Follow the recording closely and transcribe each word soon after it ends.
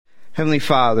Heavenly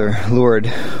Father,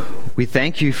 Lord, we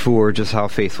thank you for just how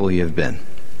faithful you have been.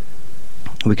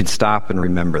 We can stop and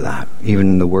remember that, even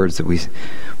in the words that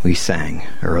we sang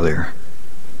earlier.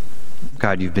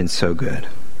 God, you've been so good.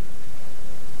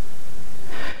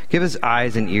 Give us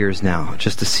eyes and ears now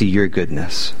just to see your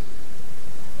goodness.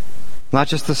 Not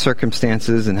just the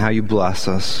circumstances and how you bless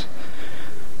us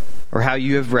or how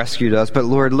you have rescued us, but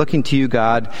Lord, looking to you,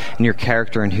 God, and your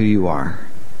character and who you are.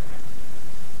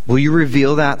 Will you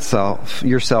reveal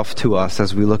yourself to us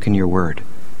as we look in your word?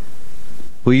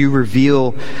 Will you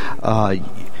reveal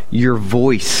your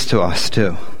voice to us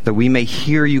too, that we may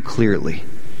hear you clearly?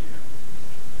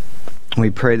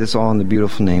 We pray this all in the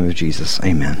beautiful name of Jesus.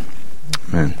 Amen.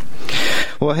 Amen.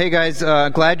 Well, hey guys,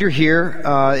 glad you're here.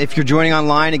 If you're joining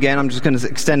online, again, I'm just going to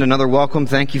extend another welcome.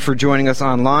 Thank you for joining us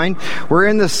online. We're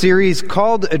in the series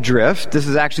called Adrift. This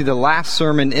is actually the last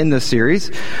sermon in the series,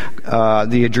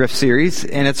 the Adrift series,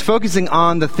 and it's focusing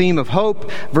on the theme of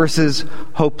hope versus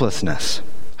hopelessness.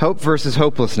 Hope versus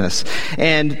hopelessness.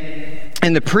 And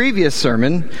in the previous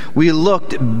sermon, we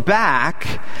looked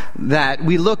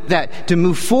that to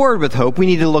move forward with hope, we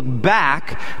need to look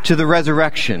back to the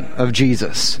resurrection of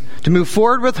Jesus. To move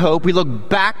forward with hope, we look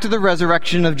back to the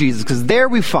resurrection of Jesus, because there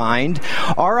we find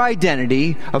our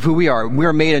identity of who we are. We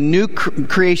are made a new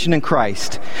creation in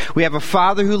Christ. We have a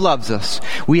Father who loves us.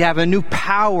 We have a new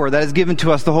power that is given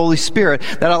to us, the Holy Spirit,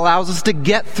 that allows us to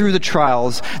get through the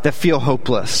trials that feel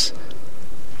hopeless.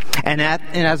 And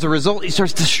as a result, he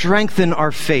starts to strengthen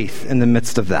our faith in the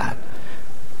midst of that.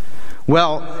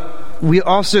 Well, we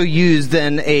also use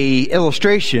then a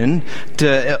illustration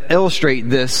to illustrate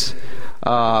this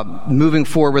moving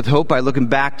forward with hope by looking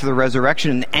back to the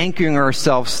resurrection and anchoring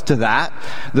ourselves to that,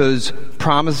 those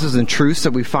promises and truths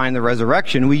that we find in the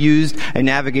resurrection. We used a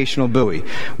navigational buoy.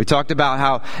 We talked about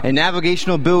how a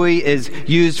navigational buoy is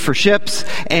used for ships,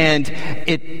 and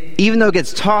it, even though it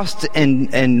gets tossed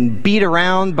and beat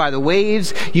around by the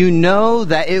waves, you know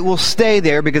that it will stay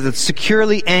there because it's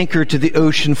securely anchored to the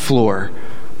ocean floor.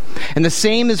 And the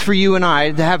same is for you and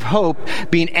I, to have hope,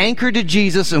 being anchored to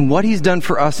Jesus and what he's done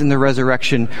for us in the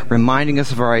resurrection, reminding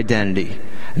us of our identity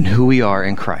and who we are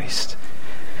in Christ.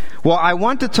 Well, I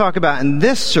want to talk about in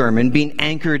this sermon being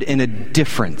anchored in a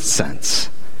different sense.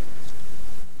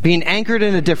 Being anchored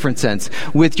in a different sense,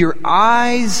 with your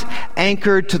eyes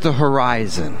anchored to the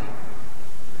horizon.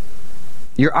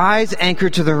 Your eyes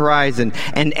anchored to the horizon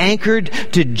and anchored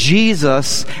to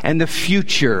Jesus and the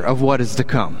future of what is to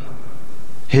come.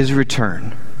 His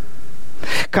return.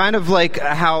 Kind of like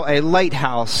how a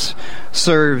lighthouse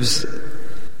serves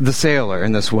the sailor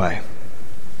in this way.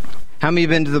 How many have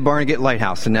been to the Barnegat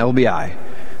Lighthouse in LBI?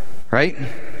 Right?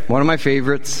 One of my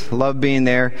favorites. Love being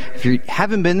there. If you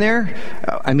haven't been there,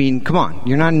 I mean, come on.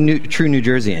 You're not a true New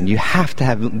Jerseyan. You have to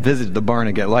have visited the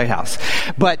Barnegat Lighthouse.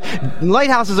 But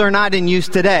lighthouses are not in use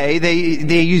today.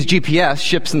 They use GPS,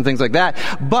 ships and things like that.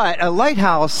 But a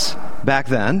lighthouse back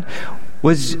then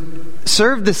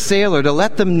served the sailor to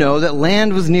let them know that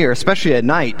land was near, especially at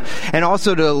night, and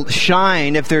also to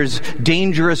shine if there's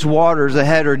dangerous waters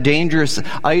ahead or dangerous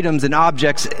items and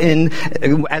objects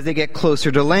as they get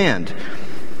closer to land.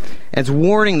 And it's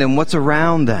warning them what's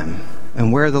around them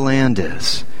and where the land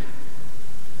is,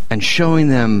 and showing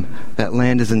them that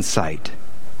land is in sight.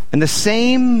 And the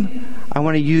same, I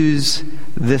want to use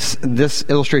this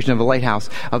illustration of a lighthouse,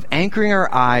 of anchoring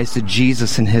our eyes to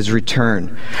Jesus and his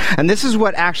return. And this is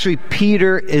what actually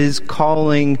Peter is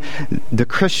calling the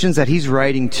Christians that he's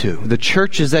writing to, the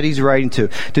churches that he's writing to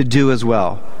do as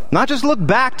well. Not just look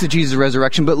back to Jesus'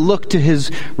 resurrection, but look to his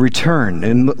return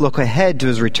and look ahead to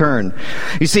his return.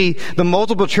 You see, the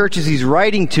multiple churches he's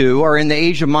writing to are in the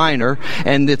Asia Minor,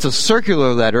 and it's a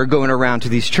circular letter going around to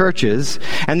these churches,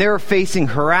 and they're facing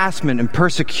harassment and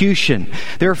persecution.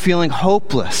 They're feeling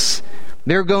hopeless.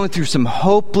 They're going through some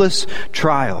hopeless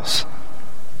trials.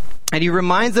 And he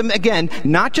reminds them again,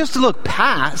 not just to look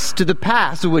to the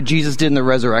past of what Jesus did in the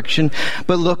resurrection,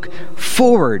 but look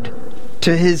forward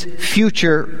to his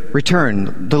future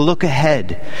return, to look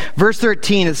ahead. Verse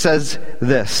 13, it says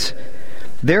this: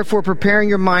 "Therefore, preparing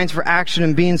your minds for action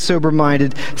and being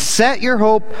sober-minded, set your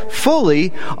hope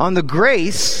fully on the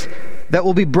grace that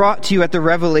will be brought to you at the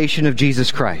revelation of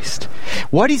Jesus Christ."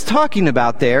 What he's talking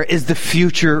about there is the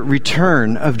future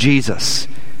return of Jesus.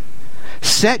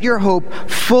 Set your hope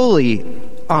fully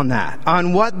on that,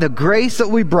 on what the grace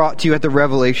that we brought to you at the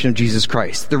revelation of Jesus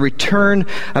Christ, the return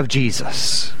of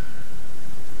Jesus.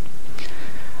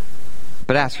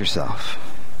 But ask yourself,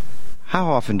 how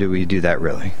often do we do that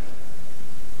really?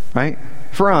 Right?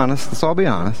 If we're honest, let's all be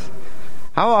honest.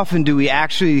 How often do we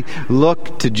actually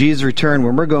look to Jesus' return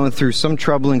when we're going through some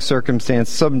troubling circumstance,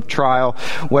 some trial,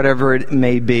 whatever it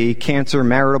may be, cancer,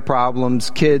 marital problems,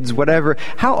 kids, whatever?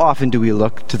 How often do we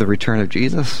look to the return of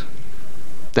Jesus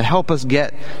to help us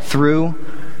get through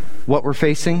what we're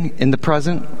facing in the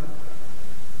present?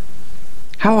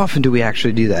 How often do we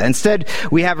actually do that? Instead,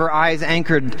 we have our eyes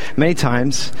anchored many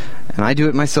times, and I do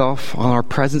it myself, on our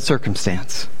present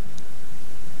circumstance.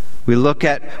 We look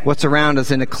at what's around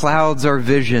us and it clouds our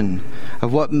vision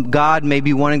of what God may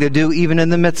be wanting to do even in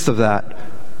the midst of that.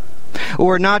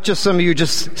 Or not just some of you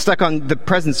just stuck on the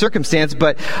present circumstance,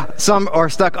 but some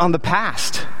are stuck on the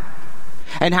past.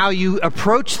 And how you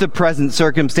approach the present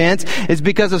circumstance is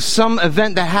because of some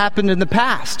event that happened in the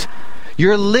past.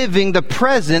 You're living the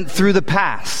present through the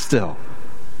past still.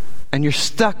 And you're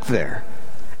stuck there.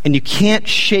 And you can't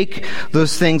shake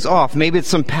those things off. Maybe it's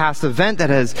some past event that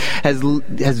has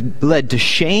led to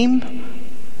shame.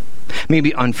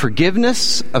 Maybe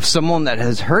unforgiveness of someone that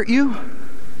has hurt you,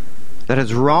 that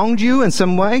has wronged you in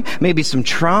some way. Maybe some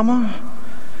trauma.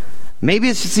 Maybe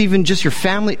it's even just your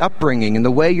family upbringing and the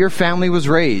way your family was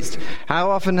raised. How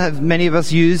often have many of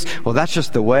us used, well, that's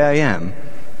just the way I am.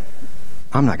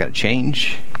 I'm not going to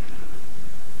change.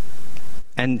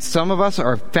 And some of us,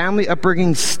 our family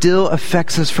upbringing still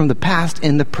affects us from the past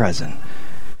in the present.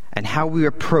 And how we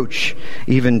approach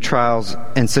even trials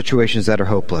and situations that are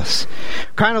hopeless.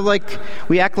 Kind of like,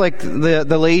 we act like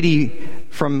the lady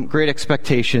from Great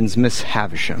Expectations, Miss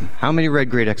Havisham. How many read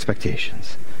Great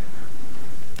Expectations?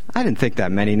 I didn't think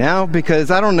that many now,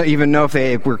 because I don't even know if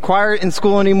they require it in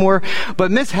school anymore. But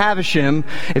Miss Havisham,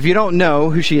 if you don't know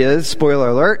who she is, spoiler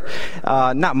alert,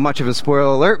 not much of a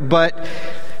spoiler alert, but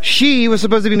she was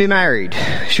supposed to be married.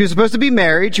 She was supposed to be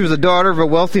married. She was a daughter of a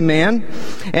wealthy man.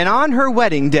 And on her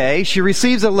wedding day, she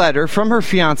receives a letter from her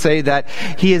fiancé that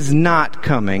he is not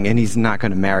coming and he's not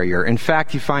going to marry her. In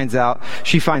fact, she finds out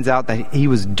that he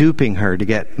was duping her to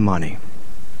get money.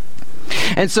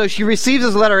 And so she receives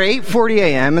this letter at 8:40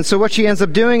 a.m. And so what she ends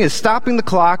up doing is stopping the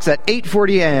clocks at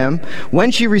 8:40 a.m.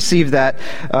 when she received that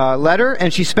letter,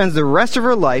 and she spends the rest of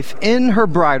her life in her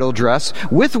bridal dress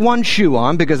with one shoe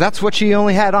on, because that's what she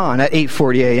only had on at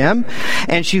 8:40 a.m.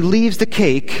 And she leaves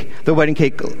the wedding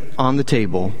cake on the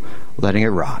table, letting it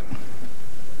rot.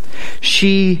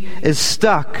 She is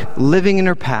stuck living in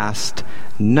her past,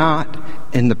 not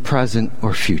in the present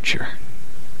or future.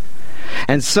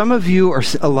 And some of you are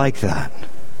like that.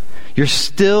 You're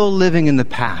still living in the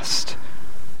past,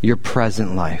 your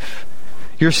present life.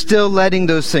 You're still letting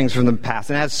those things from the past.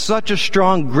 And it has such a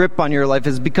strong grip on your life.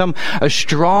 It's become a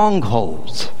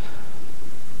stronghold.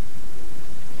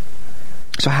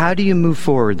 So how do you move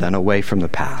forward then away from the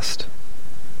past?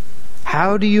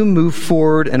 How do you move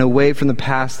forward and away from the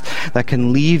past that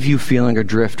can leave you feeling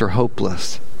adrift or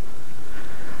hopeless?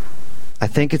 I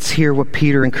think it's here what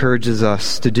Peter encourages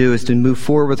us to do is to move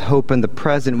forward with hope in the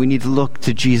present. We need to look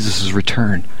to Jesus'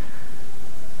 return.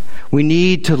 We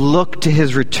need to look to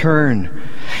his return.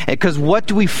 Because what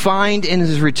do we find in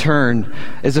his return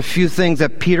is a few things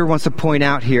that Peter wants to point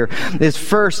out here. Is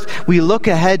first, we look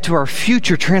ahead to our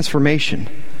future transformation.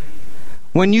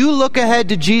 When you look ahead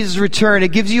to Jesus' return,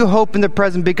 it gives you hope in the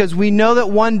present, because we know that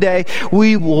one day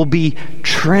we will be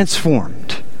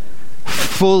transformed.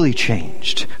 Fully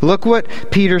changed. Look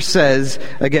what Peter says.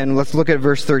 Again, let's look at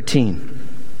verse 13.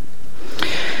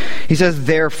 He says,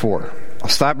 therefore. I'll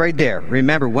stop right there.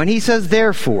 Remember, when he says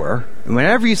therefore,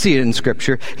 whenever you see it in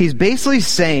Scripture, he's basically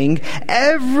saying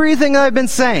everything I've been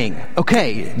saying.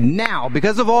 Okay, now,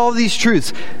 because of all of these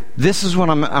truths, this is what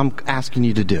I'm asking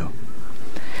you to do.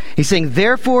 He's saying,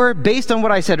 therefore, based on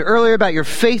what I said earlier about your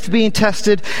faith being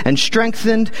tested and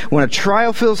strengthened when a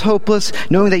trial feels hopeless,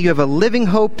 knowing that you have a living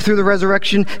hope through the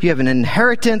resurrection, you have an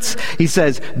inheritance, he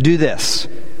says, do this.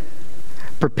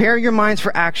 Prepare your minds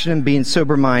for action and being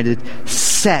sober-minded.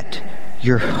 Set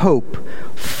your hope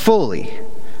fully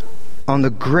on the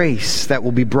grace that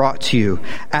will be brought to you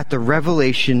at the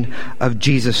revelation of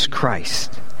Jesus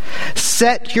Christ.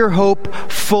 Set your hope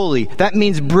fully. That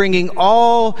means bringing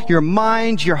all your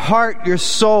mind, your heart, your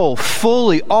soul,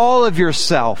 fully, all of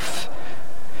yourself.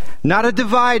 Not a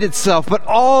divided self, but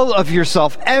all of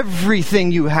yourself,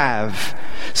 everything you have.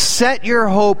 Set your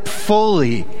hope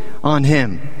fully on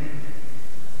him.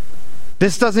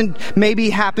 This doesn't maybe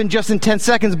happen just in 10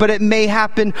 seconds, but it may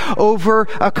happen over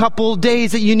a couple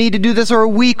days that you need to do this, or a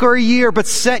week or a year, but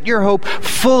set your hope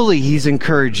fully, he's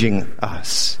encouraging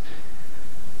us.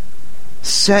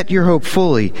 Set your hope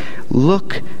fully.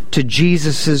 Look to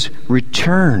Jesus'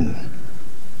 return.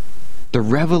 The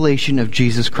revelation of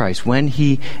Jesus Christ when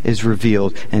he is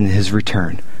revealed in his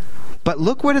return. But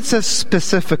look what it says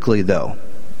specifically, though.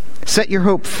 Set your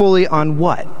hope fully on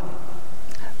what?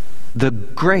 The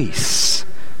grace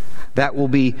that will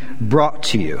be brought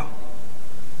to you.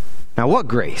 Now, what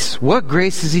grace? What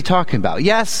grace is he talking about?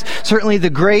 Yes, certainly the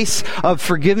grace of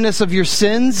forgiveness of your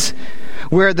sins,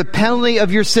 where the penalty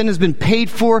of your sin has been paid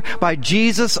for by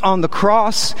Jesus on the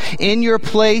cross, in your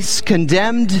place,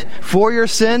 condemned for your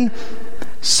sin.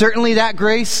 Certainly that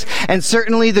grace, and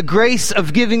certainly the grace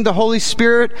of giving the Holy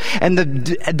Spirit and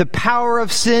the power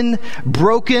of sin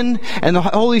broken, and the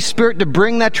Holy Spirit to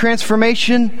bring that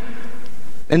transformation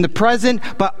in the present.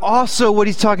 But also what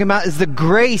he's talking about is the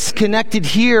grace connected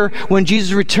here when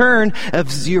Jesus returned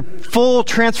of your full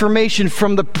transformation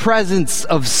from the presence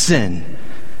of sin.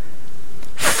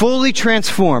 Fully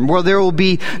transformed, where there will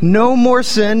be no more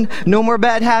sin, no more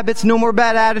bad habits, no more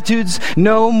bad attitudes,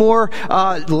 no more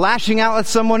lashing out at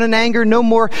someone in anger, no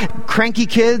more cranky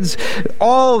kids.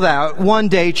 All that one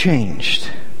day changed.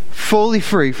 Fully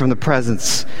free from the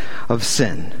presence of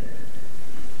sin.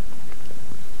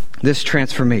 This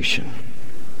transformation,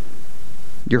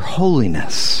 your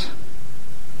holiness,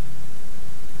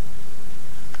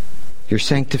 your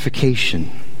sanctification.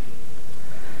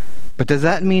 But does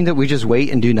that mean that we just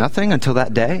wait and do nothing until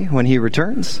that day when he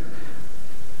returns?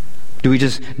 Do we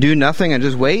just do nothing and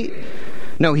just wait?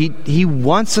 No, he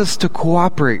wants us to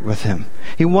cooperate with him.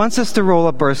 He wants us to roll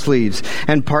up our sleeves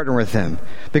and partner with him,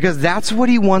 because that's what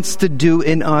he wants to do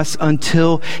in us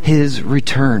until his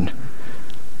return.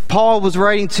 Paul was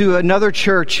writing to another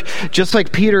church, just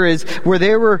like Peter is, where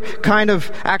they were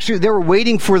they were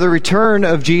waiting for the return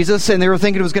of Jesus, and they were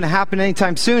thinking it was going to happen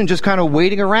anytime soon, just kind of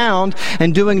waiting around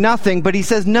and doing nothing. But he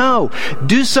says, no,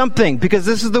 do something, because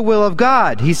this is the will of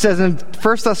God. He says in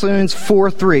 1 Thessalonians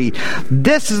 4:3,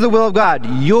 this is the will of God,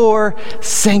 your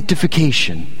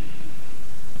sanctification.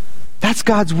 That's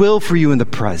God's will for you in the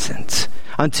present,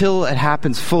 until it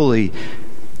happens fully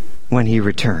when he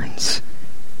returns.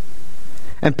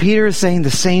 And Peter is saying the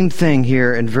same thing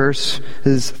here in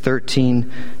verses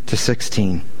 13 to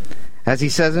 16. As he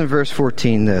says in verse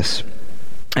 14 this,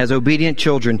 as obedient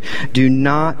children, do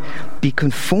not be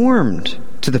conformed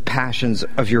to the passions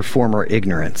of your former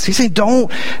ignorance. He's saying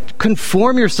don't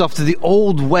conform yourself to the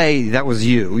old way that was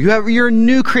you. You're a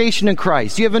new creation in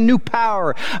Christ. You have a new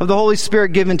power of the Holy Spirit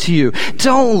given to you.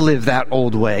 Don't live that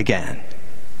old way again.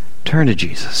 Turn to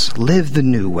Jesus. Live the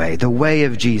new way, the way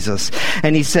of Jesus.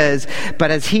 And he says, but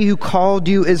as he who called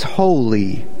you is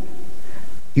holy,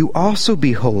 you also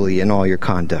be holy in all your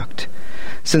conduct.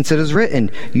 Since it is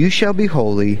written, you shall be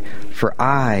holy, for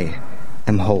I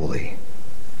am holy.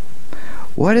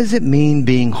 What does it mean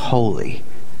being holy?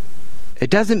 It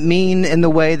doesn't mean in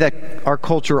the way that our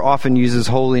culture often uses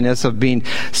holiness, of being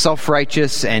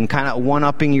self-righteous and kind of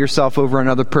one-upping yourself over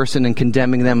another person and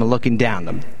condemning them and looking down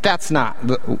them. That's not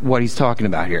what he's talking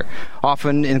about here.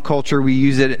 Often in culture we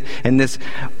use it in this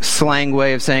slang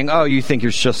way of saying, oh, you think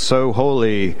you're just so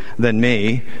holy than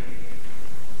me.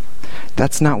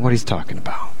 That's not what he's talking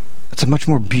about. It's a much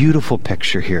more beautiful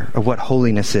picture here of what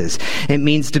holiness is. It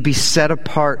means to be set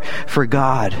apart for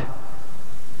God,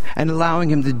 and allowing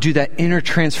him to do that inner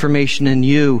transformation in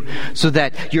you so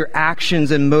that your actions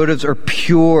and motives are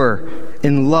pure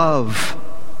in love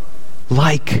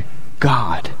like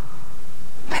God.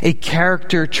 A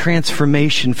character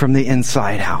transformation from the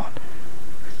inside out.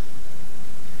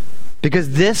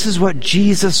 Because this is what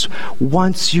Jesus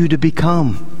wants you to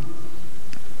become.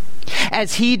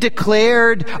 As he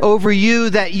declared over you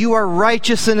that you are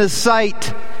righteous in his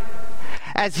sight,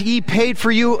 as he paid for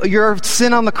you your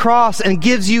sin on the cross and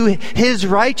gives you his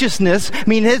righteousness,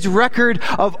 his record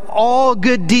of all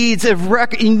good deeds,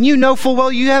 and you know full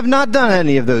well you have not done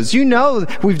any of those. You know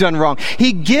we've done wrong.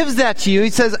 He gives that to you. He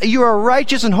says you are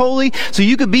righteous and holy so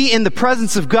you could be in the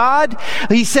presence of God.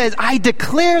 He says, I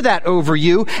declare that over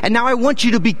you, and now I want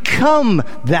you to become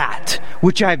that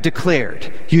which I've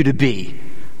declared you to be,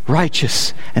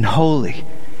 righteous and holy.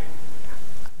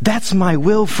 That's my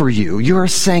will for you, your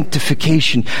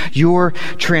sanctification, your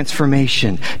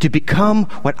transformation, to become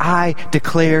what I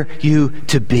declare you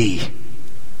to be.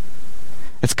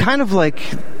 It's kind of like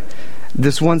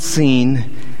this one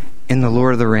scene in The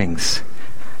Lord of the Rings.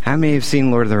 How many have seen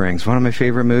Lord of the Rings? One of my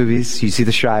favorite movies. You see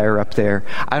the Shire up there.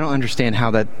 I don't understand how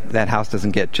that house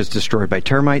doesn't get just destroyed by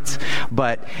termites,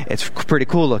 but it's pretty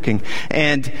cool looking.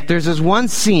 And there's this one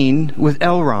scene with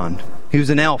Elrond. He was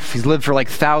an elf. He's lived for like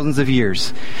thousands of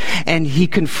years. And he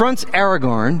confronts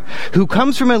Aragorn, who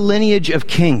comes from a lineage of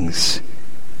kings.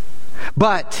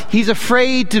 But he's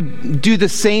afraid to do the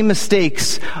same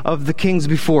mistakes of the kings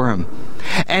before him.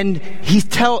 And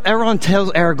Elrond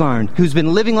tells Aragorn, who's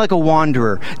been living like a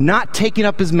wanderer, not taking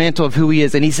up his mantle of who he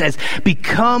is, and he says,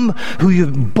 become who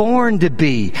you're born to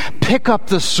be. Pick up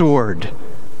the sword.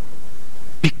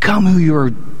 Become who you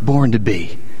were born to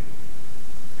be.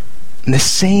 And the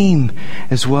same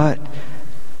is what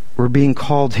we're being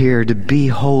called here, to be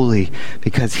holy,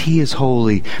 because he is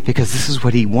holy, because this is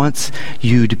what he wants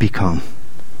you to become.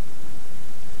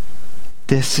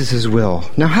 This is his will.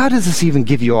 Now, how does this even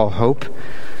give you all hope?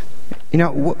 You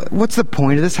know, what's the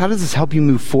point of this? How does this help you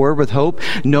move forward with hope,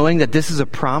 knowing that this is a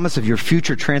promise of your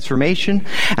future transformation,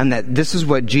 and that this is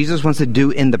what Jesus wants to do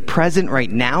in the present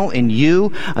right now in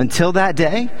you until that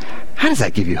day? How does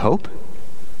that give you hope?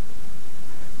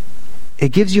 It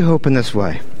gives you hope in this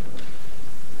way.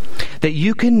 That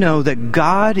you can know that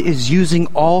God is using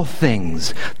all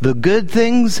things, the good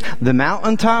things, the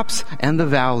mountaintops, and the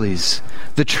valleys,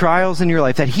 the trials in your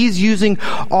life, that he's using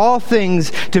all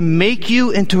things to make you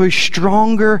into a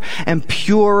stronger and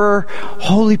purer,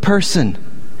 holy person.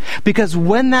 Because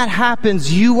when that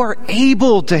happens, you are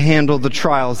able to handle the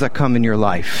trials that come in your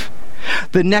life.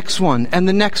 The next one and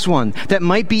the next one that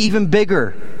might be even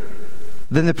bigger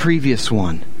than the previous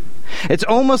one. It's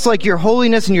almost like your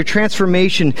holiness and your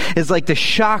transformation is like the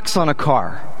shocks on a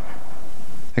car.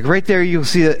 Like right there, you'll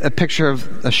see a picture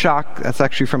of a shock. That's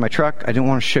actually from my truck. I didn't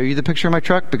want to show you the picture of my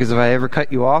truck because if I ever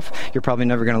cut you off, you're probably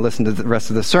never going to listen to the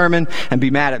rest of the sermon and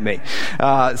be mad at me.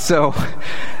 So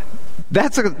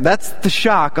that's the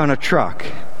shock on a truck.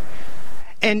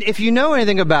 And if you know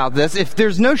anything about this, if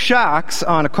there's no shocks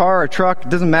on a car or a truck, it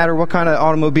doesn't matter what kind of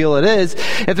automobile it is,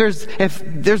 if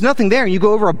there's nothing there and you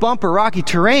go over a bump or rocky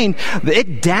terrain,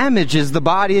 it damages the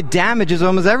body, it damages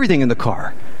almost everything in the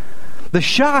car. The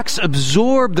shocks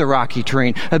absorb the rocky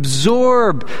terrain,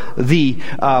 absorb the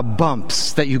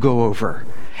bumps that you go over.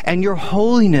 And your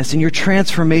holiness and your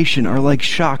transformation are like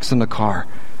shocks in the car,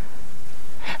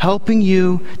 helping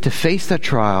you to face that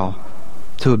trial,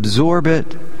 to absorb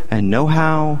it, and know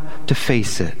how to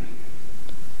face it.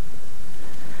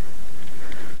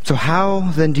 So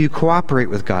how then do you cooperate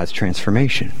with God's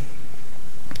transformation?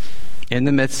 In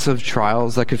the midst of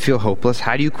trials that could feel hopeless,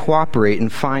 how do you cooperate and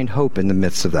find hope in the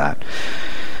midst of that?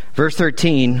 Verse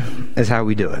 13 is how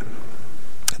we do it.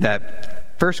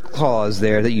 That first clause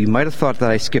there that you might have thought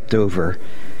that I skipped over,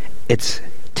 it's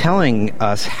telling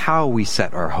us how we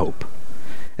set our hope.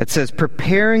 It says,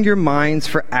 preparing your minds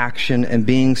for action and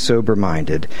being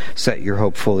sober-minded, set your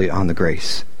hope fully on the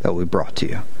grace that will be brought to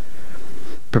you.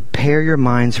 Prepare your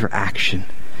minds for action.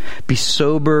 Be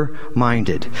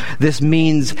sober-minded. This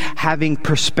means having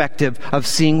perspective of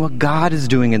seeing what God is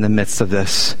doing in the midst of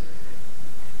this.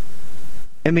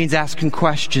 It means asking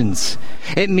questions.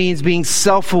 It means being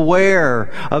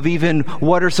self-aware of even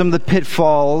what are some of the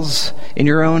pitfalls in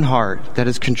your own heart that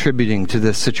is contributing to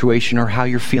this situation or how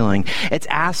you're feeling. It's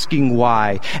asking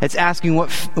why. It's asking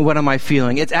what am I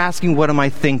feeling? It's asking what am I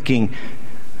thinking?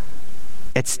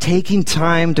 It's taking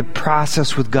time to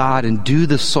process with God and do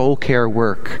the soul care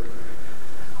work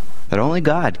that only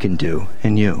God can do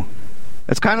in you.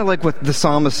 It's kind of like what the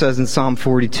psalmist says in Psalm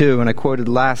 42, and I quoted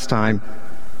last time.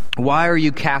 Why are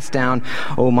you cast down,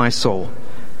 O my soul?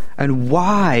 And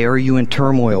why are you in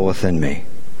turmoil within me?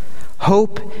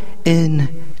 Hope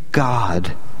in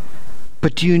God.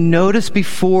 But do you notice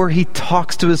before he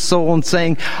talks to his soul and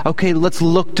saying, okay, let's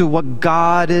look to what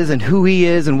God is and who he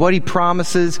is and what he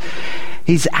promises,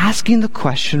 he's asking the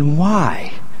question,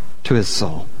 why, to his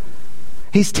soul.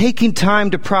 He's taking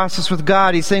time to process with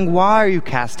God. He's saying, why are you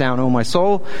cast down, O my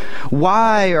soul?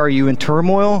 Why are you in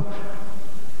turmoil?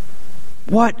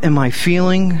 What am I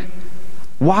feeling?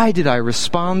 Why did I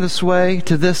respond this way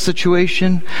to this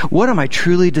situation? What am I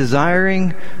truly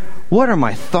desiring? What are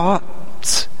my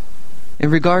thoughts in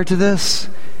regard to this?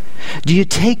 Do you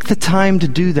take the time to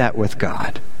do that with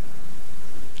God?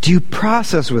 Do you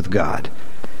process with God?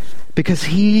 Because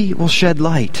he will shed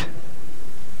light.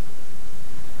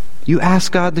 You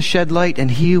ask God to shed light and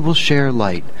he will share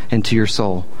light into your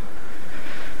soul.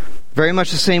 Very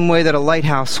much the same way that a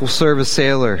lighthouse will serve a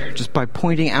sailor, just by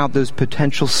pointing out those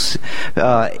potential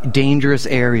dangerous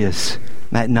areas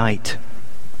at night.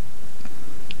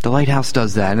 The lighthouse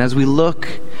does that. And as we look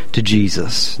to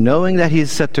Jesus, knowing that he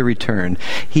is set to return,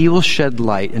 he will shed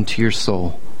light into your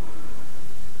soul.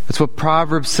 That's what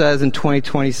Proverbs says in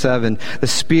 20:27. The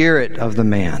spirit of the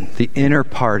man, the inner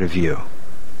part of you,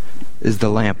 is the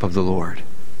lamp of the Lord,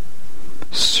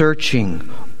 searching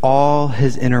all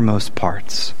his innermost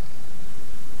parts.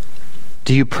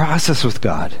 Do you process with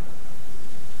God?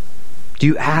 Do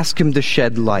you ask him to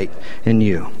shed light in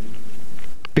you?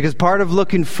 Because part of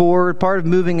looking forward, part of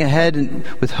moving ahead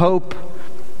with hope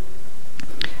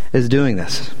is doing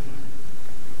this.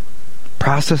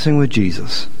 Processing with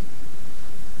Jesus.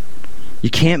 You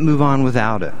can't move on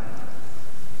without it.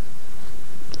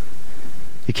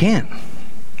 You can't.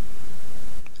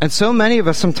 And so many of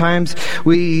us sometimes,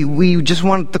 we just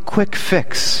want the quick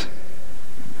fix.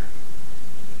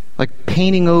 Like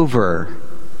painting over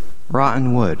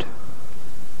rotten wood.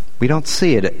 We don't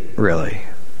see it really.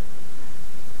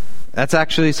 That's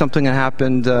actually something that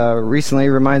happened recently. It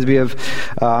reminds me of,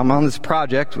 I'm on this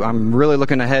project. I'm really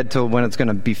looking ahead to when it's going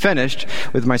to be finished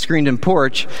with my screened-in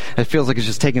porch. It feels like it's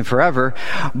just taking forever.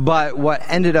 But what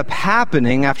ended up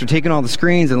happening after taking all the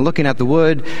screens and looking at the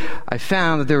wood, I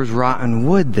found that there was rotten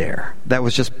wood there that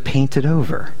was just painted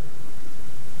over.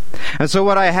 And so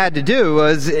what I had to do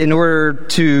was, in order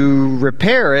to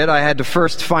repair it, I had to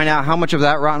first find out how much of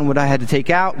that rotten wood I had to take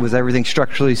out. Was everything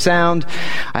structurally sound?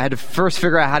 I had to first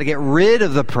figure out how to get rid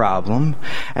of the problem.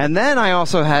 And then I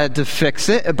also had to fix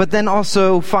it, but then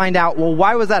also find out, well,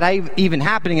 why was that even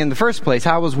happening in the first place?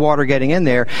 How was water getting in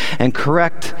there? And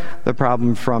correct the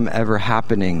problem from ever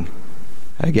happening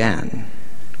again.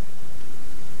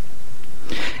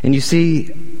 And you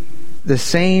see, the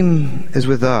same is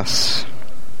with us.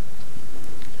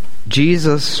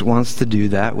 Jesus wants to do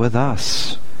that with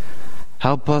us.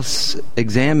 Help us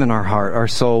examine our heart, our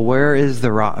soul. Where is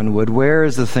the rotten wood? Where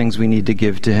is the things we need to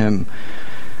give to Him?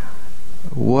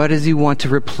 What does He want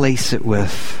to replace it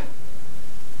with?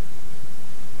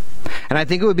 And I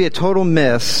think it would be a total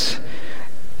miss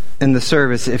in the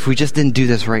service if we just didn't do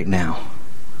this right now.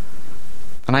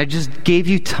 And I just gave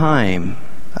you time,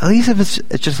 at least if it's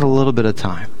just a little bit of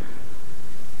time.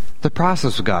 The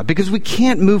process with God, because we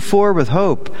can't move forward with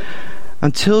hope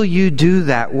until you do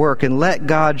that work and let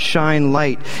God shine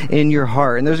light in your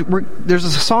heart. And there's a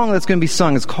song that's going to be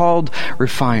sung. It's called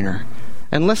Refiner.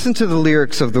 And listen to the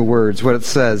lyrics of the words, what it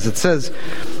says. It says,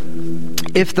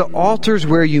 "If the altar's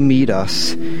where you meet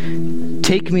us,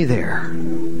 take me there.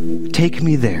 Take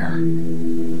me there.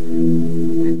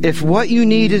 If what you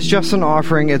need is just an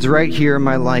offering, it's right here.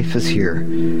 My life is here.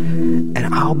 And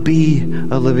I'll be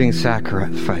a living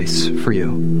sacrifice for you."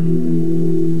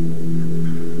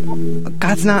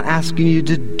 God's not asking you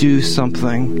to do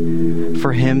something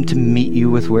for Him to meet you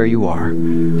with where you are.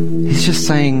 He's just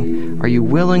saying, are you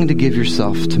willing to give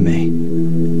yourself to me?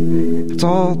 It's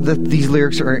all that these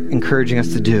lyrics are encouraging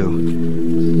us to do,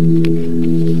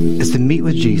 is to meet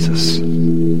with Jesus.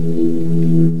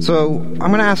 So I'm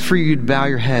going to ask for you to bow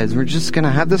your heads. We're just going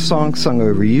to have this song sung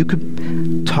over you. You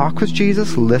could talk with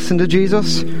Jesus, listen to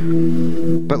Jesus,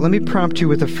 but let me prompt you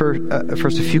with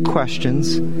first a few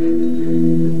questions.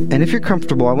 And if you're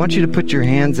comfortable, I want you to put your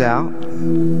hands out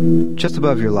just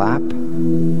above your lap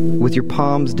with your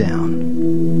palms down.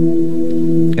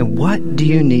 And what do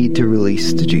you need to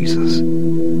release to Jesus?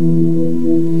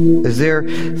 Is there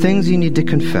things you need to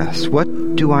confess?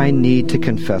 What do I need to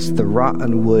confess? The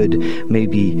rotten wood,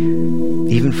 maybe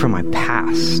even from my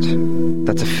past,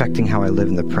 that's affecting how I live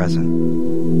in the present.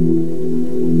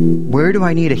 Where do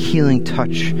I need a healing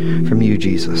touch from you,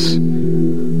 Jesus?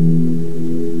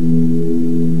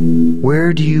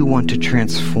 Where do you want to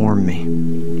transform me?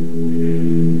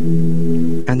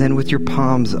 And then with your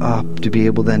palms up, to be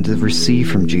able then to receive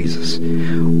from Jesus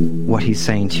what He's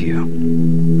saying to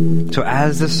you. So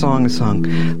as this song is sung,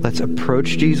 let's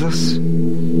approach Jesus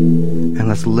and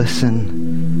let's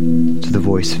listen to the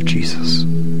voice of Jesus.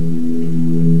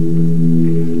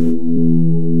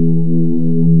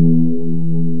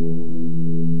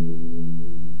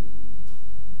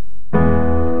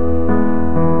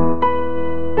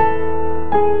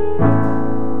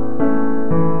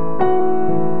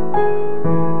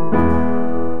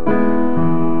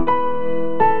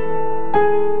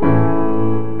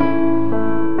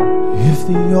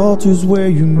 The altar's where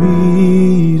you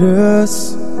meet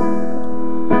us.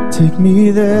 Take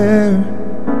me there,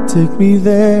 take me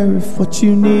there. If what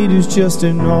you need is just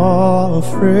an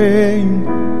offering,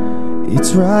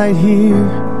 it's right here.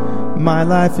 My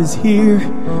life is here,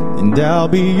 and I'll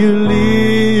be your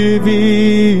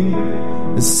living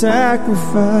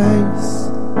sacrifice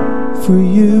for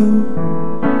you.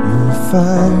 You're a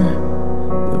fire,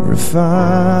 the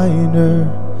refiner.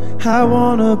 I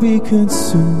wanna be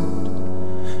consumed.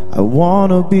 I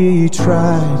wanna be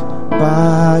tried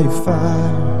by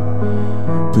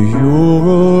fire,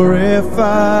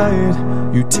 purified.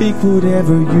 You take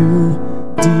whatever you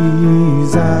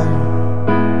desire.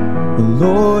 But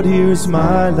Lord, here's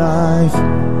my life.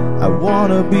 I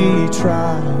wanna be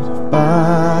tried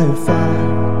by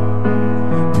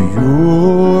fire,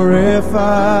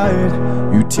 purified.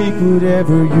 You take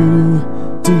whatever you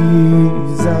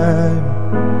desire.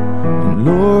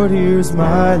 Lord, here's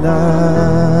my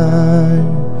life.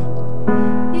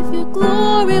 If your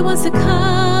glory wants to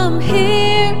come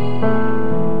here,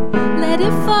 let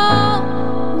it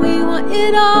fall. We want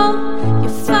it all. Your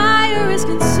fire is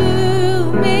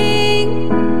consuming.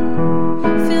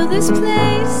 Fill this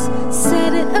place,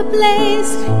 set it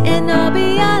ablaze, and I'll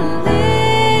be a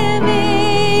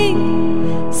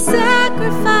living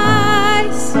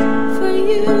sacrifice for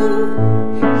you.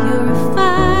 You're a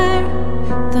fire,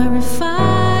 the refiner.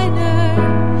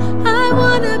 I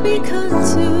wanna be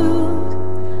consumed.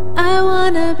 I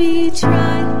wanna be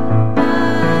tried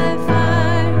by fire.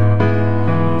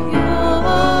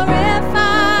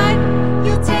 Purified.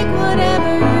 You'll take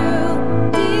whatever you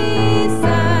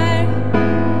desire.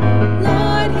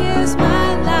 Lord, here's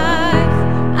my life.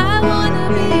 I wanna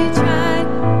be tried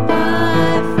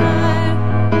by fire.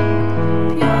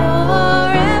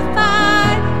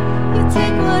 Purified. You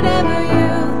take whatever you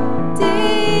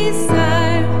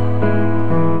desire.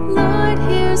 Lord,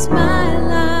 here's my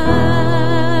life.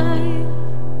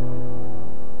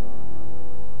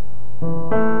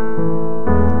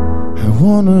 I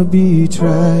wanna be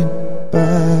tried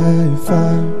by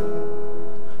fire,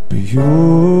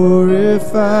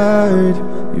 purified.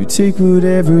 You take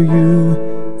whatever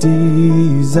you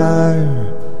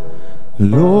desire.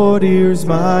 Lord, here's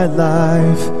my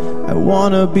life. I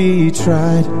wanna be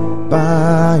tried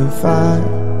by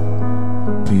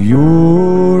fire,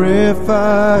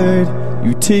 purified.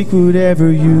 You take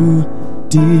whatever you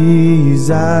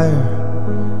desire.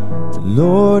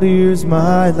 Lord, here's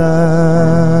my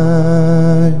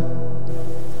life.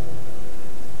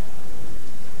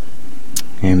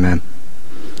 Amen.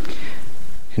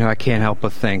 You know, I can't help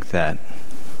but think that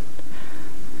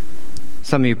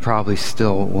some of you probably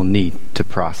still will need to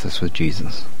process with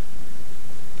Jesus.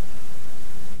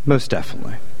 Most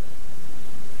definitely.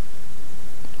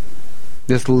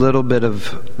 This little bit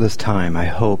of this time, I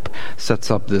hope,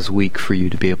 sets up this week for you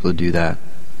to be able to do that.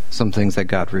 Some things that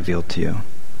God revealed to you.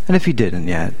 And if you didn't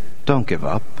yet, don't give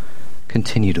up.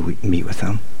 Continue to meet with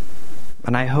Him.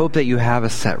 And I hope that you have a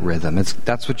set rhythm.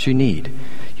 That's what you need.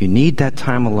 You need that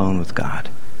time alone with God.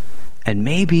 And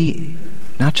maybe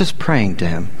not just praying to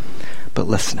Him, but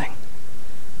listening.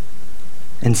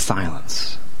 In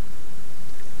silence.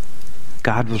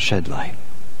 God will shed light.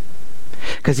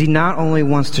 Because He not only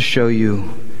wants to show you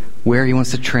where He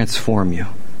wants to transform you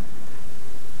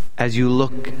as you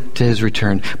look to His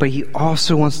return, but He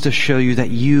also wants to show you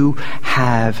that you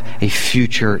have a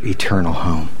future eternal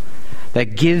home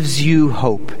that gives you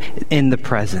hope in the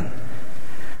present,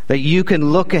 that you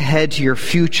can look ahead to your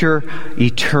future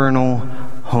eternal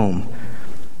home.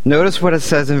 Notice what it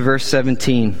says in verse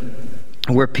 17,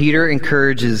 where Peter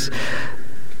encourages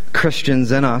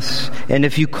Christians and us, and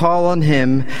if you call on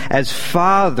Him as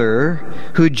Father,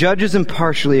 who judges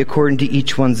impartially according to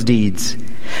each one's deeds,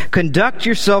 conduct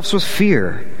yourselves with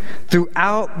fear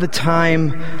throughout the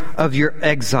time of your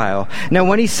exile. Now,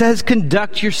 when he says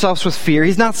conduct yourselves with fear,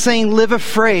 he's not saying live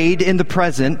afraid in the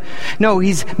present. No,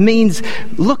 he means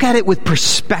look at it with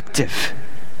perspective.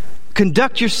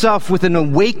 Conduct yourself with an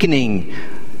awakening.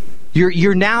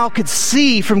 You now could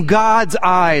see from God's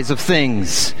eyes of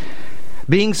things.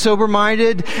 Being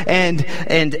sober-minded and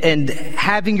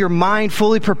having your mind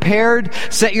fully prepared,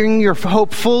 setting your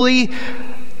hope fully.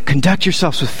 Conduct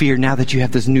yourselves with fear now that you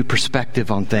have this new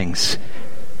perspective on things.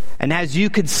 And as you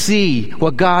could see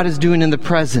what God is doing in the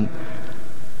present,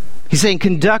 He's saying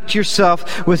conduct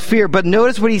yourself with fear. But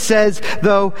notice what He says,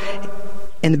 though,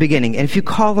 in the beginning. And if you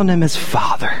call on Him as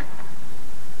Father.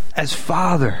 As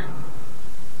Father.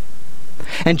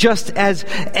 And just as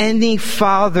any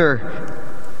father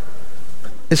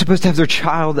is supposed to have their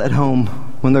child at home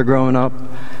when they're growing up,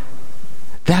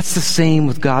 that's the same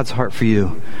with God's heart for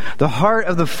you. The heart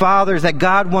of the Father is that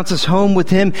God wants us home with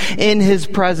Him in His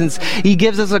presence. He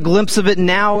gives us a glimpse of it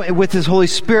now with His Holy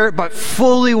Spirit, but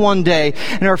fully one day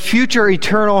in our future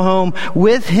eternal home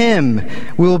with Him,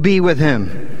 we will be with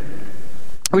Him.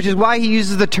 Which is why He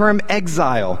uses the term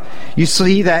exile. You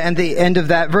see that at the end of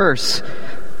that verse.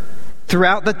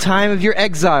 Throughout the time of your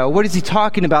exile. What is he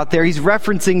talking about there? He's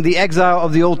referencing the exile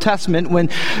of the Old Testament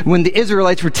when the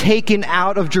Israelites were taken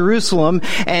out of Jerusalem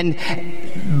and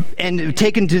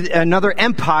taken to another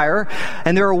empire,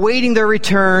 and they're awaiting their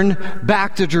return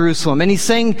back to Jerusalem. And he's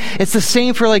saying it's the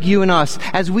same for like you and us.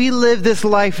 As we live this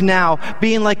life now,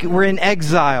 being like we're in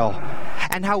exile,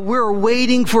 and how we're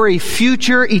waiting for a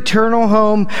future eternal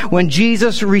home when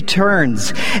Jesus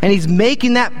returns. And he's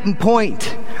making that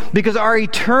point because our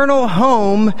eternal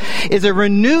home is a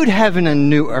renewed heaven and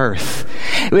new earth,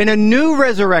 in a new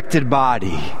resurrected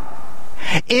body,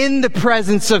 in the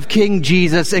presence of King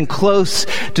Jesus and close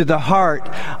to the heart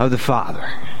of the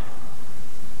Father.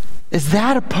 Is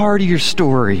that a part of your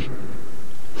story?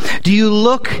 Do you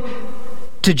look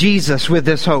to Jesus with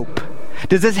this hope?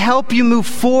 Does this help you move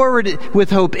forward with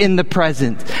hope in the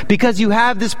present? Because you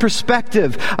have this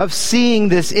perspective of seeing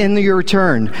this in your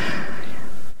return.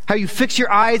 How you fix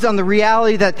your eyes on the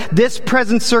reality that this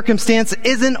present circumstance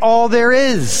isn't all there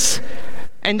is.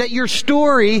 And that your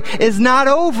story is not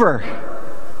over.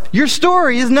 Your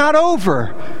story is not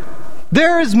over.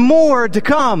 There is more to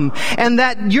come, and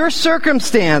that your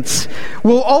circumstance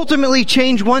will ultimately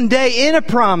change one day in a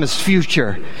promised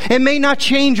future. It may not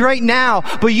change right now,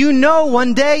 but you know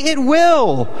one day it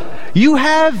will. You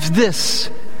have this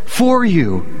for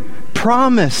you,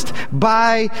 promised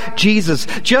by Jesus.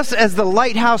 Just as the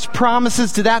lighthouse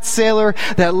promises to that sailor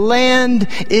that land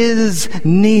is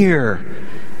near.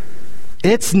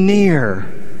 It's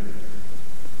near.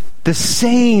 The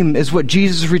same is what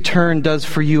Jesus' return does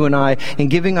for you and I in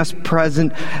giving us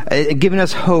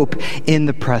hope in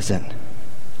the present.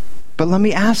 But let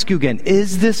me ask you again,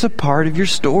 is this a part of your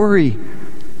story?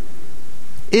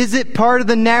 Is it part of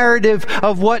the narrative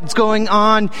of what's going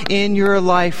on in your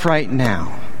life right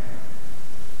now?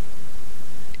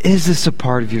 Is this a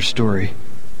part of your story?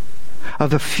 Of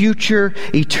the future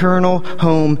eternal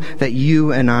home that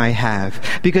you and I have.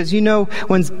 Because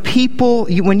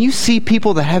when you see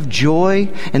people that have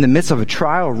joy in the midst of a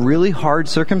trial, really hard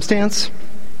circumstance,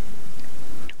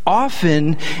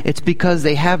 often it's because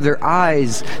they have their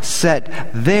eyes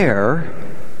set there,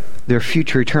 their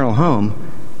future eternal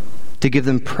home, to give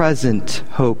them present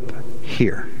hope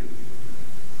here.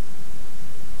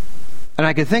 And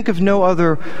I could think of no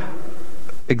other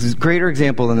greater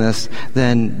example than this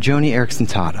than Joni Eareckson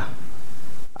Tada.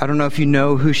 I don't know if you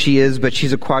know who she is, but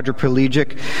she's a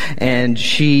quadriplegic, and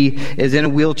she is in a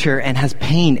wheelchair and has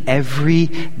pain every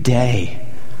day.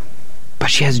 But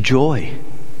she has joy.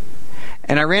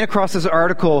 And I ran across this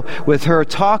article with her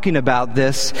talking about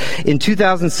this in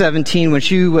 2017 when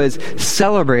she was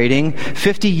celebrating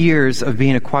 50 years of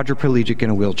being a quadriplegic in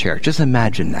a wheelchair. Just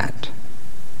imagine that.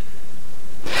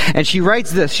 And she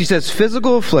writes this. She says,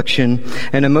 "Physical affliction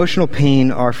and emotional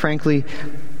pain are frankly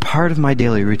part of my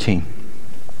daily routine.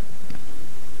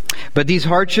 But these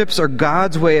hardships are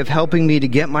God's way of helping me to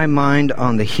get my mind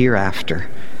on the hereafter.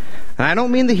 And I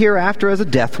don't mean the hereafter as a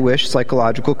death wish,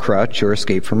 psychological crutch, or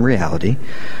escape from reality.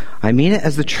 I mean it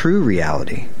as the true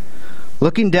reality.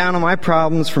 Looking down on my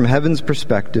problems from heaven's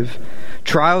perspective,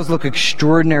 trials look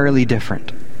extraordinarily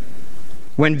different.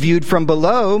 When viewed from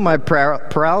below, my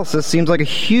paralysis seems like a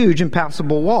huge,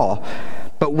 impassable wall.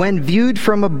 But when viewed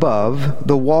from above,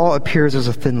 the wall appears as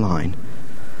a thin line,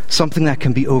 something that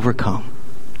can be overcome.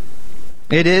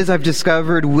 It is, I've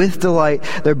discovered with delight,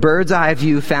 the bird's eye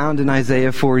view found in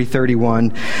Isaiah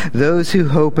 40:31. Those who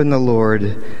hope in the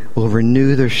Lord will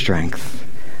renew their strength.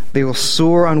 They will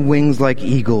soar on wings like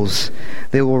eagles.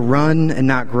 They will run and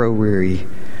not grow weary.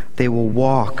 They will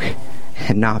walk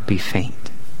and not be faint."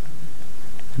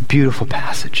 Beautiful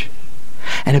passage.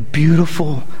 And a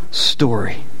beautiful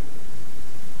story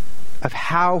of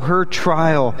how her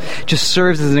trial just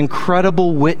serves as an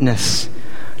incredible witness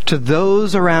to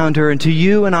those around her and to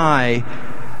you and I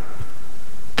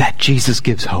that Jesus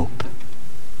gives hope.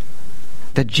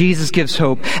 That Jesus gives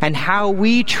hope. And how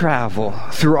we travel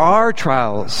through our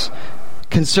trials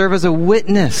can serve as a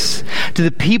witness to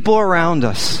the people around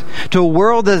us, to a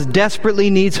world that desperately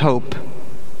needs hope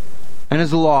and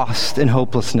is lost in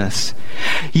hopelessness.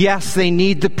 Yes, they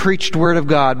need the preached word of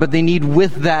God, but they need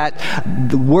with that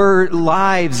the word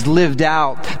lives lived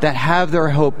out that have their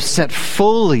hope set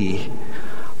fully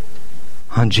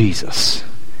on Jesus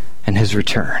and his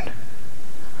return.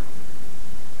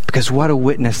 Because what a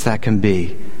witness that can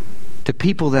be to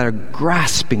people that are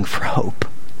grasping for hope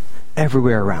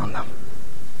everywhere around them.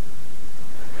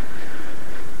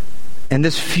 And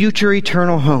this future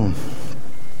eternal home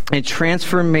and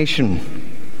transformation,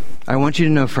 I want you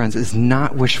to know, friends, is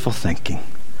not wishful thinking.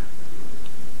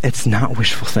 It's not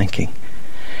wishful thinking.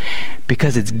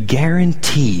 Because it's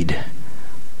guaranteed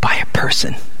by a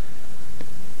person.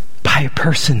 By a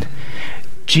person.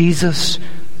 Jesus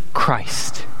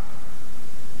Christ.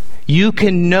 You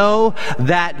can know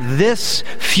that this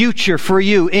future for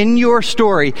you in your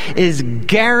story is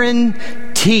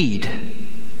guaranteed.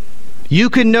 You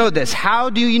can know this. How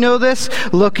do you know this?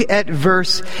 Look at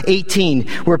verse 18,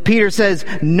 where Peter says,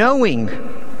 knowing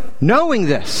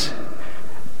this,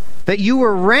 that you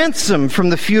were ransomed from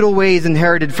the futile ways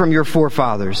inherited from your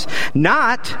forefathers,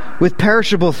 not with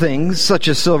perishable things such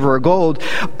as silver or gold,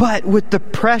 but with the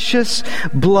precious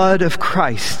blood of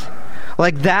Christ,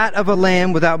 like that of a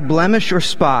lamb without blemish or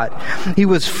spot. He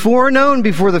was foreknown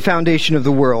before the foundation of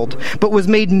the world, but was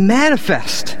made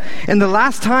manifest in the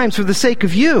last times for the sake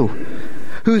of you,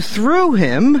 who through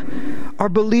him are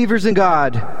believers in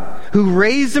God, who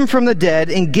raised him from the dead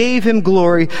and gave him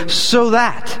glory, so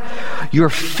that your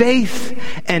faith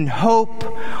and hope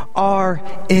are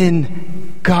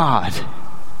in God.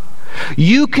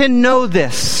 You can know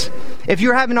this. If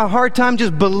you're having a hard time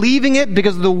just believing it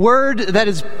because of the word that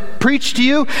is preached to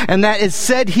you and that is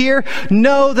said here,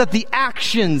 know that the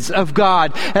actions of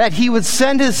God, that he would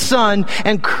send his son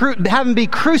and have him be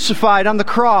crucified on the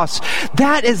cross,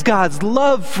 that is God's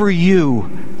love for you.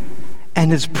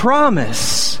 And his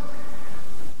promise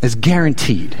is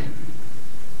guaranteed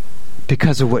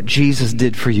because of what Jesus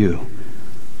did for you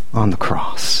on the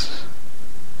cross.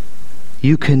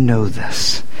 You can know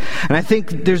this. And I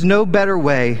think there's no better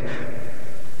way,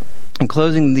 in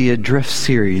closing the Adrift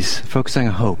series, focusing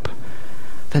on hope,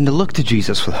 than to look to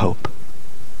Jesus with hope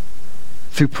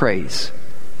through praise.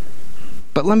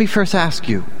 But let me first ask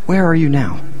you, where are you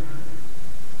now?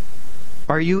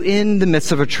 Are you in the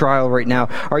midst of a trial right now?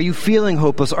 Are you feeling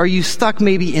hopeless? Are you stuck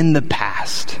maybe in the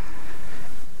past,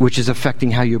 which is affecting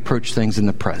how you approach things in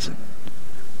the present?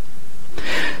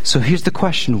 So here's the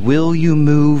question. Will you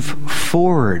move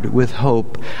forward with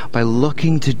hope by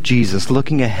looking to Jesus,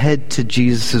 looking ahead to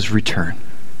Jesus' return?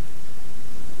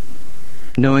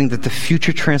 Knowing that the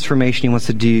future transformation he wants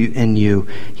to do in you,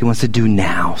 he wants to do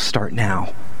now, start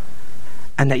now.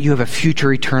 And that you have a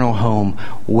future eternal home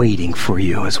waiting for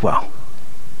you as well.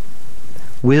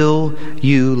 Will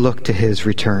you look to his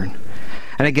return?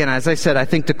 And again, as I said, I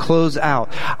think to close out,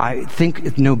 I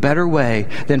think no better way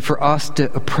than for us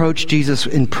to approach Jesus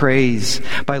in praise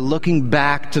by looking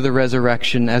back to the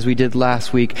resurrection as we did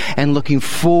last week and looking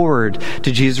forward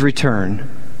to Jesus' return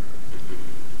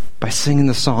by singing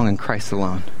the song In Christ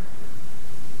Alone.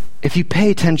 If you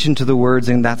pay attention to the words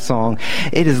in that song,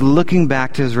 it is looking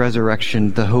back to his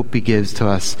resurrection, the hope he gives to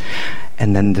us,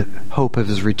 and then the hope of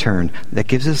his return that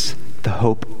gives us the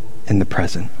hope in the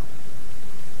present.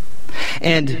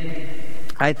 And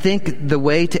I think the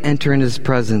way to enter into his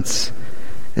presence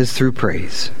is through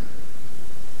praise.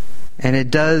 And it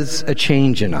does a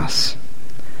change in us.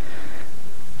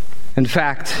 In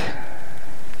fact,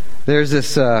 there's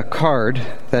this card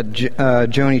that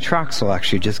Joni Troxel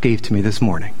actually just gave to me this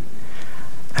morning.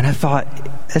 And I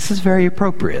thought, this is very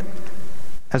appropriate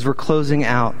as we're closing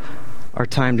out our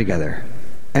time together.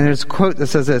 And there's a quote that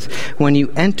says this: when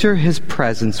you enter his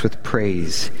presence with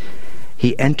praise,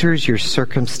 he enters your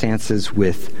circumstances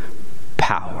with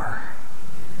power.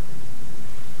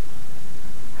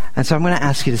 And so I'm going to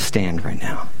ask you to stand right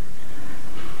now.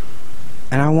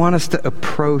 And I want us to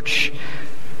approach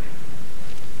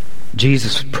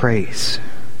Jesus with praise.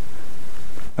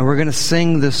 And we're going to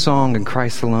sing this song In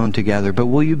Christ Alone together. But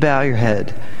will you bow your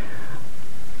head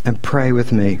and pray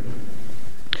with me?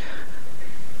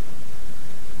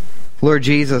 Lord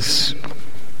Jesus,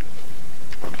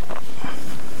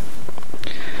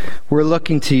 we're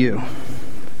looking to you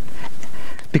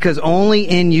because only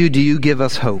in you do you give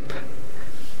us hope.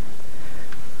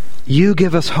 You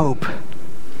give us hope.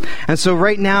 And so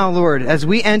right now, Lord, as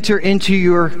we enter into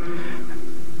your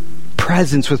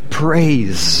presence with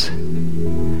praise,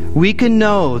 we can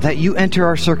know that you enter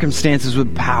our circumstances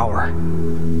with power.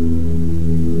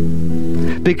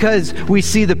 Because we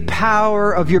see the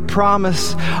power of your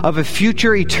promise of a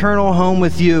future eternal home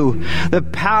with you, the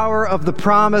power of the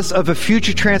promise of a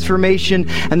future transformation,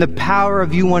 and the power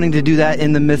of you wanting to do that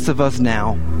in the midst of us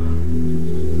now.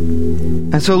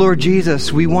 And so, Lord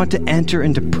Jesus, we want to enter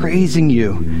into praising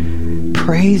you,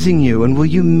 and will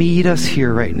you meet us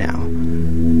here right now?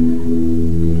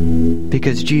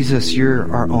 Because, Jesus,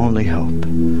 you're our only hope.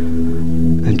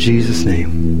 In Jesus'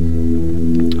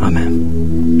 name, amen.